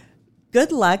anymore."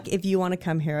 Good luck if you want to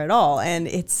come here at all. And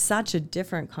it's such a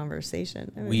different conversation.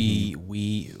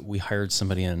 We hired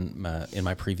somebody in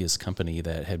my previous company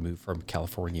that had moved from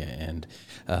California, and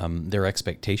their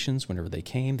expectations whenever they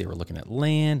came, they were looking at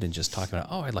land and just talking about,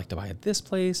 oh, I'd like to buy at this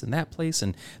place and that place.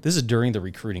 And this is during the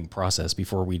recruiting process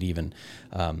before we'd even,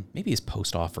 maybe it's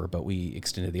post offer, but we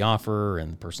extended the offer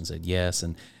and the person said yes.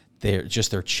 And their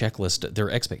checklist,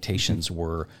 their expectations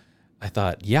were, I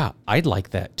thought, yeah, I'd like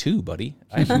that too, buddy.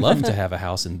 I'd love to have a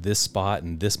house in this spot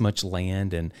and this much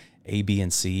land and A, B,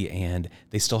 and C, and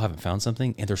they still haven't found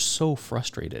something, and they're so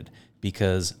frustrated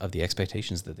because of the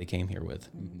expectations that they came here with.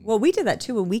 Well, we did that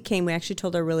too. When we came, we actually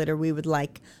told our realtor we would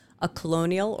like a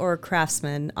colonial or a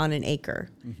craftsman on an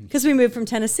acre because we moved from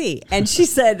Tennessee. And she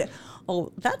said,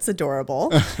 oh, that's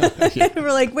adorable. And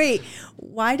we're like, wait,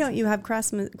 why don't you have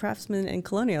craftsmen and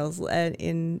colonials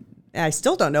in I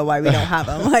still don't know why we don't have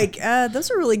them. Like,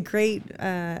 those are really great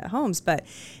homes.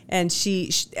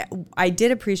 I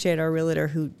did appreciate our realtor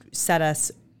who set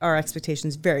us our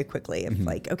expectations very quickly of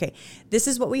like, okay, this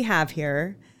is what we have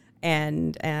here.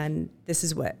 And this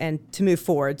is and to move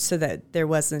forward, so that there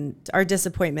wasn't, our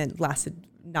disappointment lasted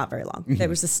not very long. There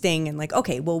was a sting and like,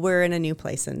 okay, well, we're in a new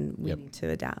place and we need to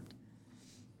adapt.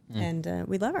 And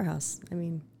we love our house. I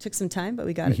mean, took some time, but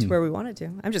we got it to where we wanted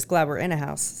to. I'm just glad we're in a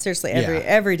house. Seriously,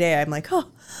 every day I'm like, oh,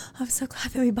 I'm so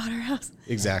glad that we bought our house.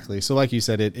 Exactly. So like you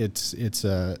said, it's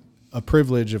a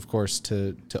privilege, of course,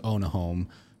 to own a home.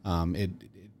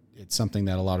 It's something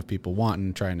that a lot of people want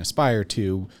and try and aspire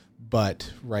to.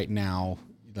 But right now,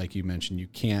 like you mentioned, you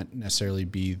can't necessarily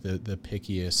be the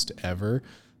pickiest ever.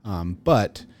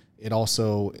 But it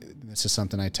also, this is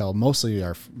something I tell mostly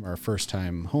our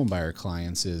first-time home buyer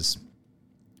clients, is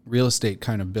real estate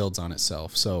kind of builds on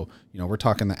itself. So, we're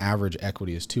talking the average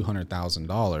equity is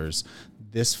 $200,000.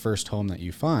 This first home that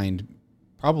you find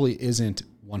probably isn't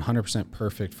 100%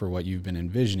 perfect for what you've been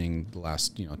envisioning the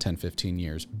last, 10, 15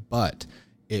 years, but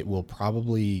it will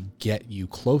probably get you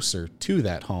closer to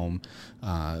that home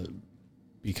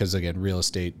because, again, real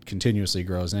estate continuously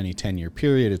grows. Any 10-year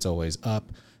period, it's always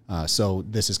up. So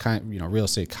this is real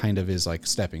estate kind of is like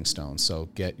stepping stones. So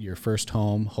get your first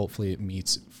home. Hopefully it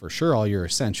meets for sure all your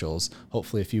essentials,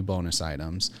 hopefully a few bonus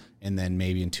items. And then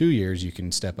maybe in 2 years, you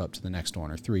can step up to the next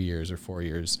one, or 3 years or 4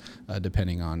 years,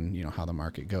 depending on, how the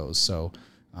market goes. So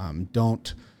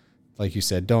don't, like you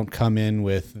said, don't come in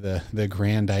with the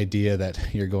grand idea that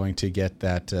you're going to get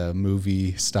that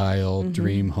movie style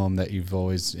dream home that you've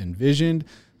always envisioned.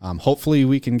 Hopefully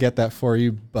we can get that for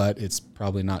you, but it's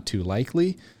probably not too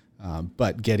likely.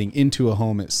 But getting into a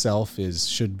home itself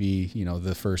should be,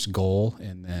 the first goal,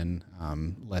 and then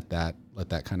let that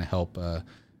kind of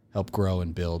help grow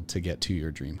and build to get to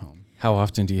your dream home. How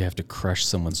often do you have to crush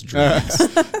someone's dreams?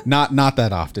 Not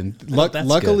that often.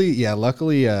 Luckily,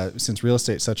 luckily, since real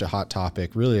estate is such a hot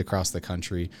topic, really across the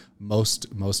country, most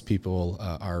people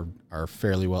are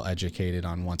fairly well educated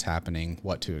on what's happening,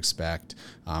 what to expect,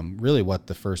 really what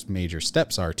the first major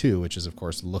steps are too, which is of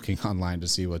course looking online to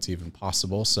see what's even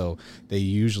possible. So they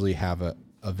usually have a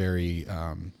very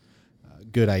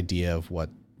good idea of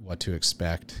what to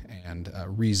expect and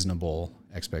reasonable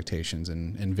expectations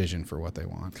and vision for what they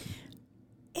want.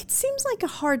 It seems like a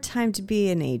hard time to be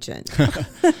an agent.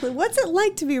 What's it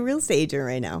like to be a real estate agent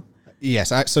right now?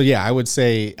 Yes. I would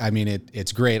say,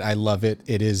 it's great. I love it.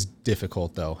 It is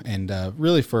difficult though. And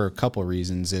really for a couple of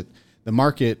reasons. The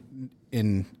market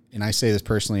and I say this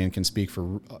personally and can speak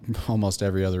for almost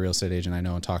every other real estate agent I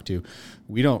know and talk to,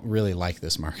 we don't really like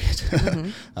this market.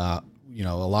 A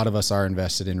lot of us are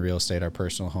invested in real estate, our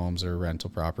personal homes or rental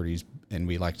properties, and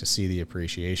we like to see the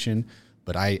appreciation.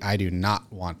 But I do not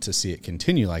want to see it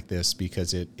continue like this,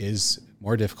 because it is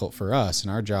more difficult for us.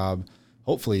 And our job,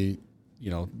 hopefully,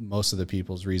 most of the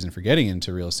people's reason for getting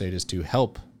into real estate is to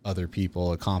help other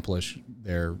people accomplish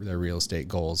their real estate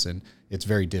goals. And it's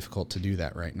very difficult to do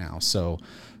that right now. So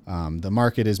the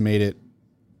market has made it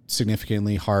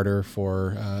significantly harder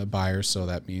for buyers. So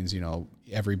that means,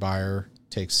 every buyer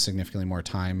takes significantly more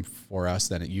time for us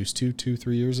than it used to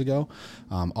 2-3 years ago.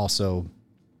 Also,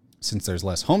 since there's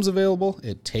less homes available,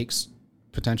 it takes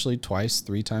potentially 2x,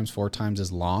 3x, 4x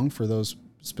as long for those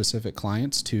specific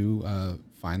clients to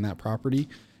find that property.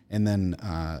 And then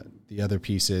the other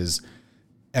piece is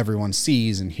everyone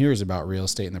sees and hears about real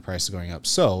estate and the price is going up.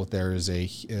 So there is a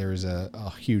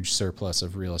huge surplus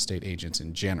of real estate agents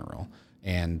in general.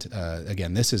 And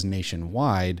again, this is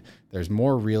nationwide. There's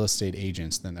more real estate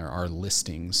agents than there are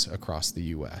listings across the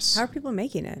U.S. How are people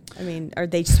making it? Are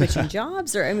they switching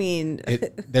jobs? Or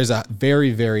there's a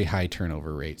very, very high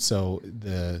turnover rate. So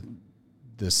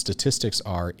the statistics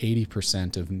are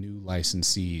 80% of new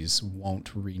licensees won't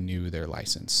renew their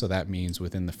license. So that means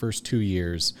within the first 2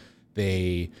 years,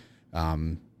 they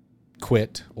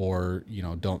quit or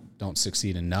don't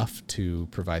succeed enough to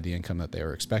provide the income that they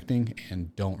were expecting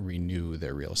and don't renew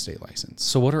their real estate license.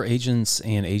 So what are agents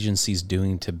and agencies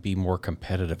doing to be more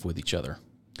competitive with each other?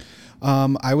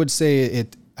 I would say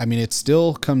it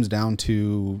still comes down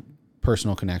to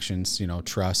personal connections,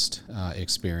 trust,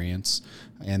 experience.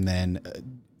 And then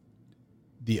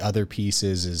the other piece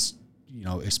is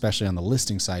especially on the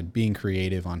listing side, being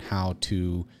creative on how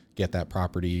to get that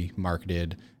property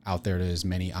marketed out there to as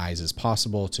many eyes as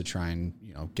possible to try and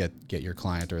get your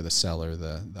client or the seller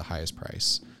the highest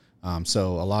price.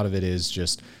 So a lot of it is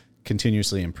just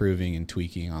continuously improving and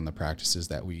tweaking on the practices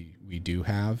that we do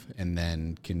have, and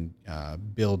then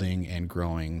building and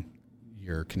growing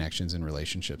your connections and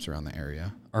relationships around the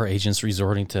area. Are agents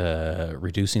resorting to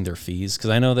reducing their fees? Because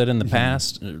I know that in the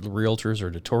past, realtors are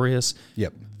notorious.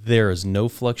 Yep. There is no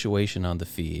fluctuation on the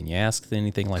fee. And you ask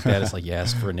anything like that, it's like you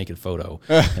ask for a naked photo.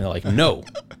 And they're like, no.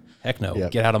 Heck no. Yep.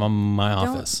 Get out of my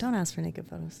office. Don't ask for naked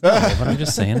photos. No, but I'm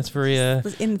just saying it's very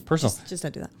personal. Just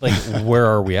don't do that. Like, where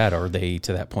are we at? Are they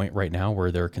to that point right now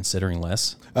where they're considering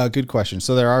less? Good question.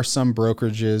 So there are some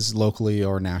brokerages locally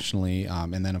or nationally,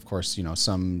 and then of course,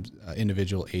 some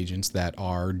individual agents that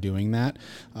are doing that,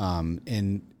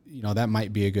 and that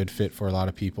might be a good fit for a lot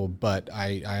of people. But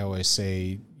I always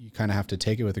say you kind of have to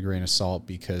take it with a grain of salt,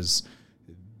 because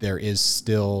there is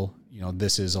still,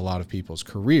 this is a lot of people's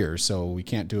careers, so we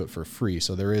can't do it for free.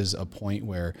 So there is a point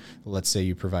where, let's say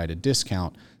you provide a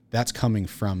discount, that's coming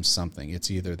from something.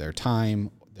 It's either their time,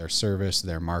 their service,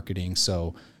 their marketing.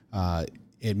 So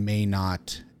it may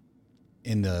not,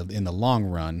 in the long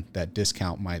run, that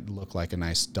discount might look like a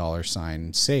nice dollar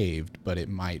sign saved, but it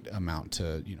might amount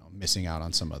to missing out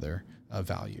on some other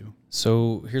value.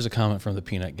 So here's a comment from the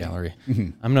Peanut Gallery.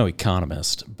 I'm no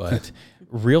economist, but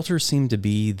realtors seem to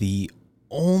be the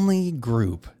only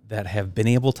group that have been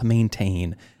able to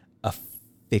maintain a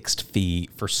fixed fee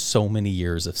for so many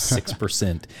years of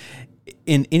 6%.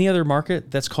 In any other market,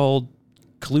 that's called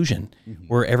collusion,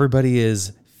 where everybody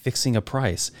is fixing a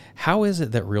price. How is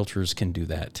it that realtors can do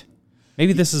that?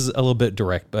 Maybe this is a little bit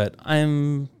direct, but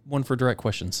I'm one for direct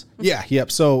questions. Yeah.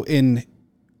 Yep. So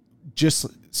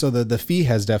the fee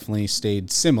has definitely stayed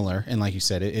similar, and like you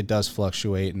said, it does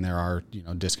fluctuate, and there are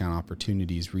discount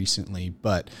opportunities recently,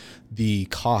 but the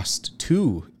cost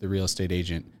to the real estate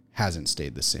agent hasn't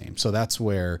stayed the same. So that's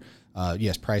where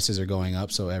yes, prices are going up.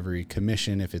 So every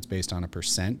commission, if it's based on a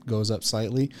percent, goes up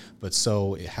slightly, but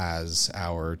so it has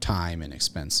our time and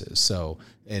expenses. So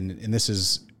and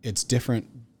it's different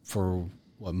for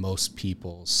what most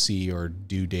people see or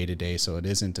do day to day. So it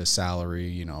isn't a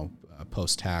salary,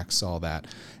 post-tax, all that.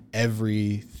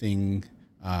 Everything,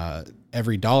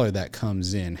 every dollar that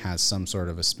comes in has some sort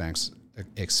of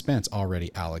expense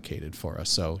already allocated for us.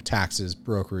 So taxes,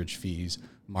 brokerage fees,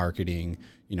 marketing,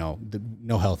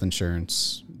 no health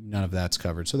insurance, none of that's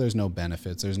covered. So there's no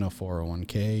benefits, there's no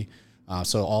 401k.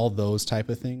 So all those type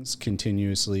of things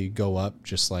continuously go up,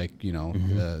 just like,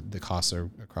 the costs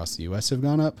across the U.S. have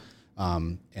gone up.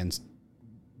 And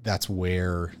that's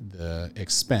where the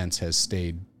expense has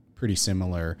stayed pretty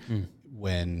similar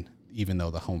even though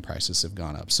the home prices have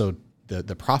gone up. So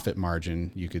the profit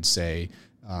margin, you could say,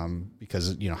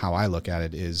 because how I look at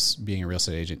it is, being a real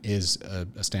estate agent is a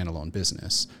standalone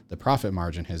business. The profit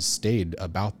margin has stayed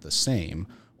about the same,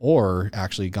 or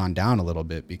actually gone down a little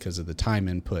bit because of the time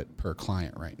input per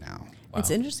client right now. Wow.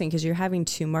 It's interesting because you're having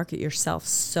to market yourself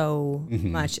so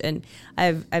much, and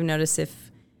I've noticed if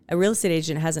a real estate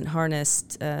agent hasn't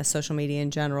harnessed social media in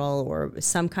general, or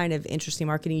some kind of interesting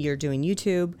marketing, you're doing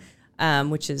YouTube,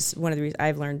 which is one of the reasons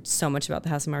I've learned so much about the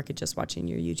housing market just watching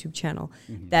your YouTube channel,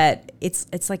 that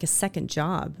it's like a second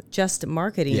job, just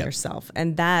marketing yourself.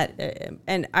 And that,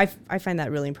 and I find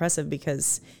that really impressive,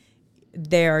 because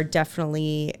there are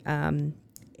definitely,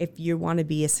 if you want to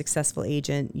be a successful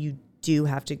agent, you do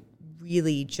have to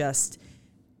really just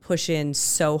push in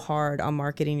so hard on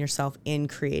marketing yourself in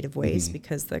creative ways,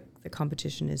 because the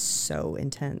competition is so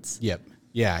intense. Yep.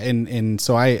 Yeah. And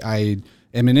so I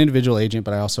am an individual agent,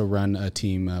 but I also run a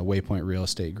team, Waypoint Real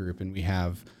Estate Group, and we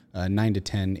have 9 to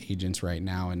 10 agents right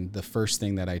now. And the first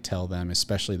thing that I tell them,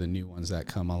 especially the new ones that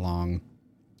come along,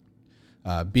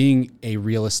 being a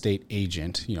real estate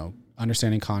agent,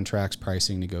 understanding contracts,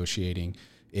 pricing, negotiating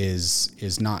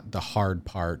is not the hard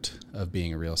part of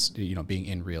being being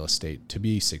in real estate. To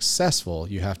be successful,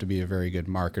 you have to be a very good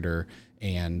marketer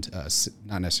and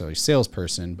not necessarily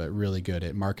salesperson, but really good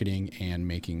at marketing and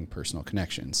making personal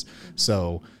connections.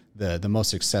 So the most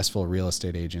successful real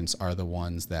estate agents are the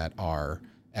ones that are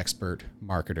expert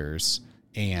marketers,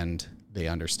 and they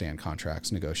understand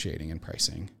contracts, negotiating, and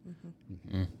pricing.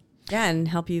 Yeah, and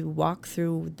help you walk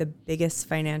through the biggest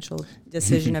financial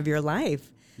decision of your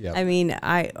life. Yep. I mean,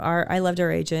 I loved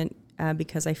our agent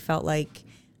because I felt like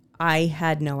I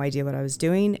had no idea what I was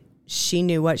doing. She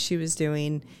knew what she was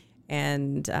doing.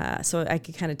 And so I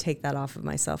could kind of take that off of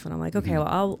myself. And I'm like, okay,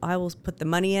 well, I will put the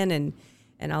money in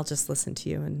and I'll just listen to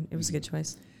you. And it was a good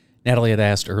choice. Natalie had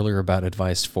asked earlier about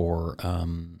advice for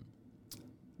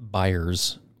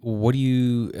buyers. What do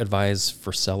you advise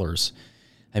for sellers?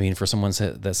 I mean, for someone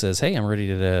that says, hey, I'm ready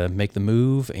to make the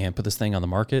move and put this thing on the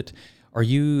market, are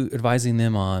you advising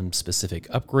them on specific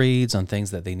upgrades, on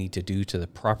things that they need to do to the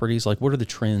properties? Like, what are the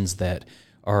trends that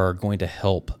are going to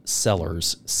help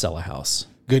sellers sell a house?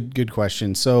 Good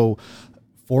question. So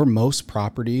For most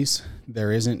properties,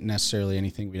 there isn't necessarily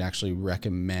anything we'd actually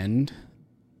recommend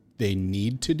they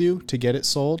need to do to get it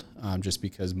sold, just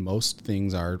because most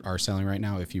things are selling right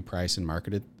now if you price and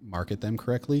market them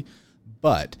correctly.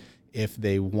 But if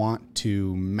they want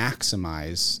to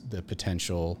maximize the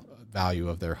potential value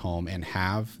of their home and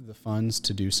have the funds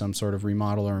to do some sort of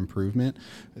remodel or improvement,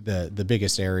 the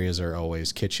biggest areas are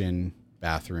always kitchen,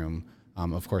 bathroom.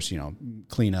 Of course,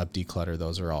 clean up, declutter,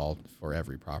 those are all for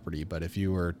every property. But if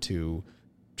you were to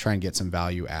try and get some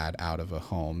value add out of a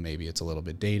home, maybe it's a little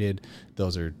bit dated,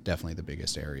 those are definitely the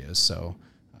biggest areas. So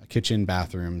kitchen,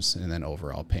 bathrooms, and then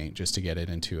overall paint, just to get it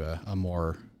into a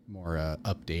more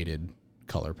updated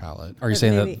color palette. Are you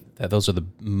saying that those are the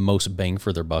most bang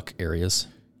for their buck areas?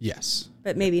 Yes.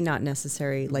 But maybe not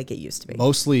necessary like it used to be.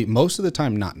 Most of the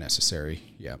time, not necessary.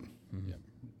 Yeah. Mm-hmm. Yep.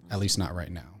 At least not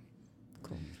right now.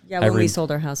 Cool. Yeah, when we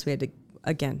sold our house, we had to,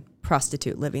 again,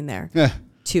 prostitute living there.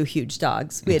 2 huge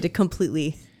dogs. We had to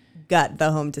completely gut the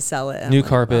home to sell it. New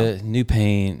carpet, new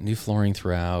paint, new flooring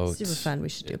throughout. Super fun. We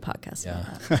should do a podcast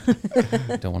about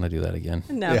that. Don't want to do that again.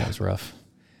 No. That was rough.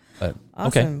 But, awesome.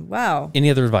 Okay. Wow. Any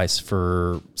other advice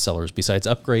for sellers besides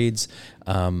upgrades?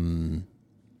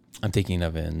 I'm thinking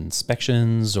of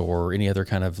inspections or any other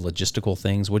kind of logistical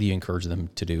things. What do you encourage them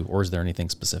to do? Or is there anything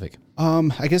specific?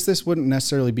 I guess this wouldn't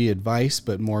necessarily be advice,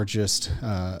 but more just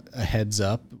a heads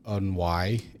up on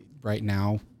why right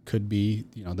now could be,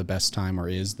 the best time or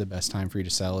is the best time for you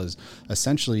to sell. Is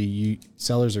essentially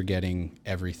sellers are getting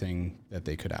everything that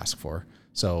they could ask for.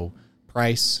 So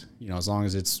price, as long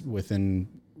as it's within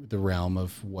the realm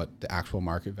of what the actual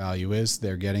market value is,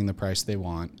 they're getting the price they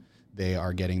want. They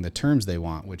are getting the terms they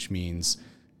want, which means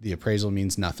the appraisal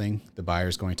means nothing. The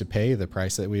buyer's going to pay the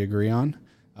price that we agree on.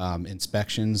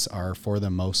 Inspections are, for the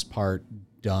most part,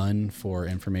 done for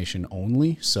information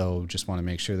only. So just want to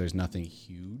make sure there's nothing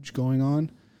huge going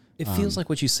on. It feels like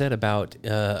what you said about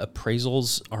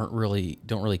appraisals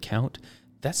don't really count.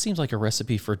 That seems like a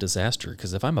recipe for disaster,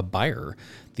 because if I'm a buyer,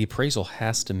 the appraisal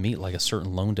has to meet like a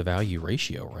certain loan to value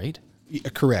ratio, right? Yeah,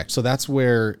 correct. So that's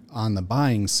where on the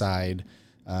buying side,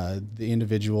 the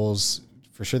individuals,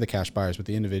 for sure the cash buyers, but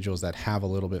the individuals that have a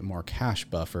little bit more cash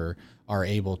buffer are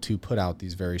able to put out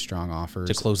these very strong offers.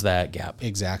 To close that gap.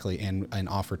 Exactly, and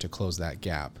offer to close that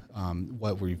gap.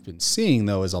 What we've been seeing,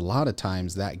 though, is a lot of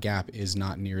times that gap is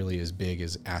not nearly as big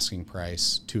as asking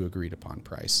price to agreed upon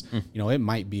price. It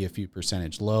might be a few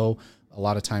percentage low. A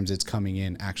lot of times it's coming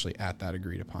in actually at that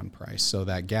agreed upon price. So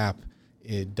that gap,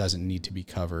 it doesn't need to be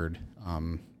covered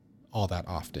all that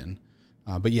often.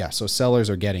 But yeah, so sellers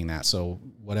are getting that. So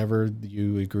whatever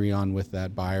you agree on with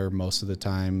that buyer, most of the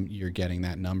time you're getting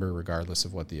that number regardless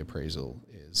of what the appraisal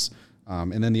is.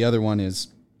 And then the other one is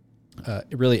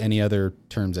really any other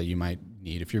terms that you might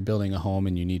need. If you're building a home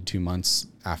and you need 2 months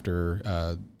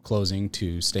after closing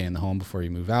to stay in the home before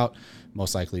you move out,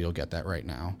 most likely you'll get that right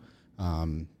now.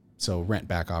 So rent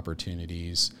back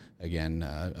opportunities, again,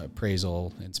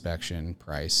 appraisal, inspection,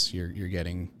 price, you're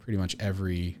getting pretty much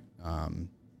every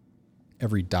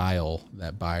dial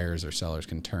that buyers or sellers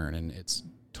can turn, and it's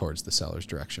towards the seller's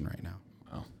direction right now.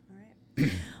 Wow. All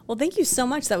right. Well, thank you so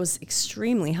much. That was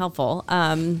extremely helpful.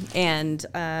 And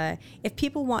if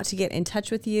people want to get in touch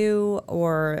with you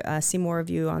or see more of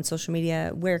you on social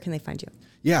media, where can they find you?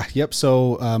 Yeah. Yep.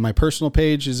 So my personal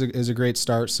page is a great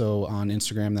start. So on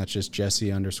Instagram, that's just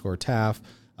Jesse_Taff.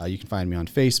 You can find me on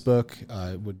Facebook.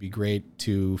 It would be great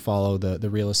to follow the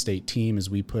real estate team, as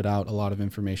we put out a lot of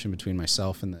information between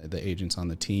myself and the agents on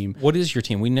the team. What is your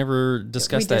team? We never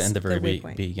discussed that in the very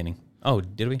beginning. Oh,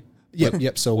 did we?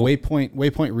 Yep. So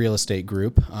Waypoint Real Estate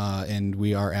Group, and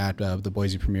we are at the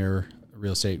Boise Premier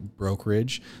Real Estate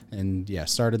Brokerage, and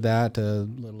started that a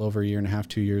little over a year and a half,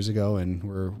 2 years ago, and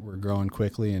we're growing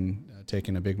quickly and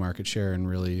taking a big market share and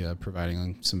really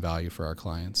providing some value for our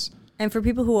clients. And for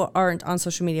people who aren't on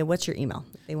social media, what's your email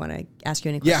if they want to ask you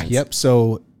any questions? Yeah, yep.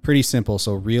 So pretty simple.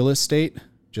 So real estate,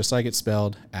 just like it's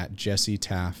spelled, at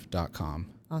jessetaff.com.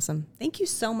 Awesome. Thank you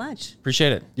so much.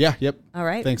 Appreciate it. Yeah, yep. All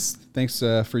right. Thanks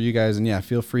for you guys. And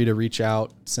feel free to reach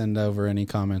out, send over any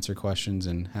comments or questions,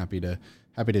 and happy to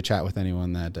chat with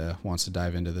anyone that wants to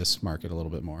dive into this market a little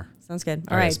bit more. Sounds good.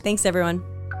 All right. Thanks, everyone.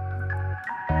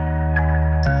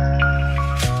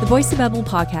 The Boise Bubble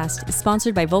podcast is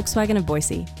sponsored by Volkswagen of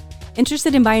Boise.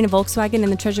 Interested in buying a Volkswagen in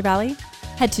the Treasure Valley?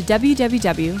 Head to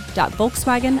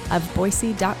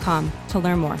www.volkswagenofboise.com to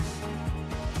learn more.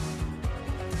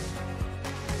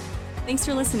 Thanks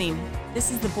for listening. This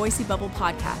is the Boise Bubble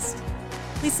podcast.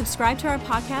 Please subscribe to our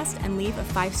podcast and leave a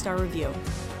 5-star review.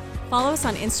 Follow us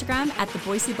on Instagram at the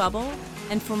Boise Bubble,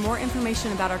 and for more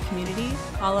information about our community,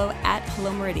 follow at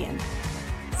Hello Meridian.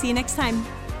 See you next time.